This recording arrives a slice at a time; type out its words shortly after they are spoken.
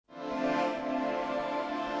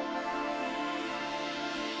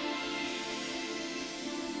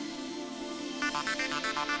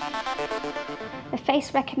The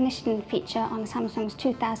face recognition feature on Samsung's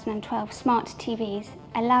 2012 smart TVs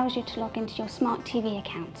allows you to log into your smart TV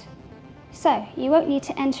account. So, you won't need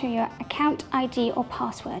to enter your account ID or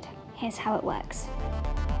password. Here's how it works.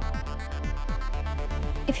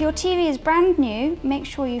 If your TV is brand new, make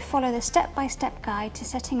sure you follow the step-by-step guide to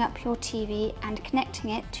setting up your TV and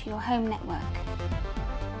connecting it to your home network.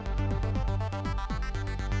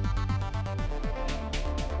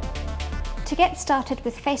 To get started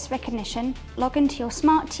with face recognition, log into your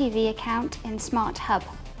smart TV account in Smart Hub.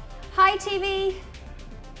 Hi TV!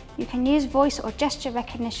 You can use voice or gesture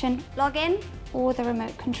recognition, log in, or the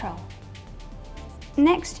remote control.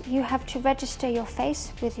 Next, you have to register your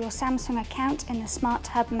face with your Samsung account in the Smart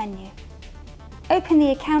Hub menu. Open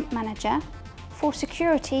the Account Manager. For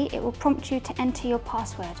security, it will prompt you to enter your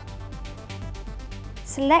password.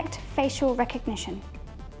 Select Facial Recognition.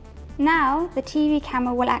 Now, the TV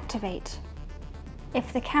camera will activate.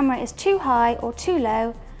 If the camera is too high or too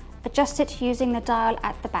low, adjust it using the dial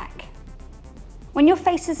at the back. When your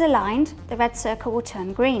face is aligned, the red circle will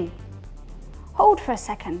turn green. Hold for a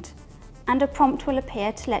second, and a prompt will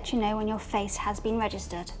appear to let you know when your face has been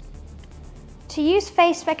registered. To use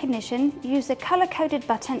face recognition, use the color-coded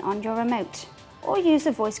button on your remote, or use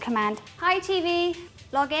the voice command, "Hi TV,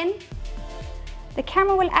 log in." The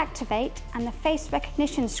camera will activate and the face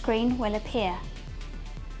recognition screen will appear.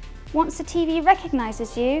 Once the TV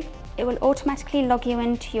recognizes you, it will automatically log you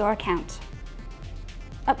into your account.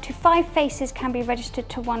 Up to 5 faces can be registered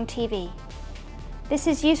to one TV. This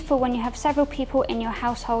is useful when you have several people in your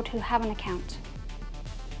household who have an account.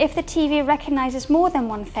 If the TV recognizes more than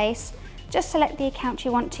one face, just select the account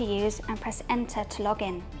you want to use and press Enter to log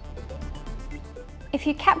in. If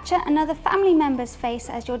you capture another family member's face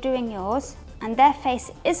as you're doing yours, and their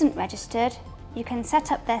face isn't registered, you can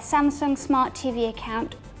set up their Samsung Smart TV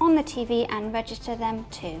account on the TV and register them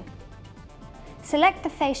too. Select the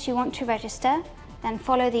face you want to register, then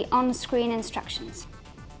follow the on-screen instructions.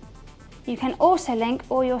 You can also link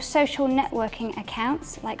all your social networking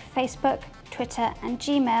accounts like Facebook, Twitter and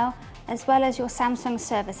Gmail, as well as your Samsung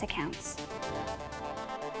service accounts.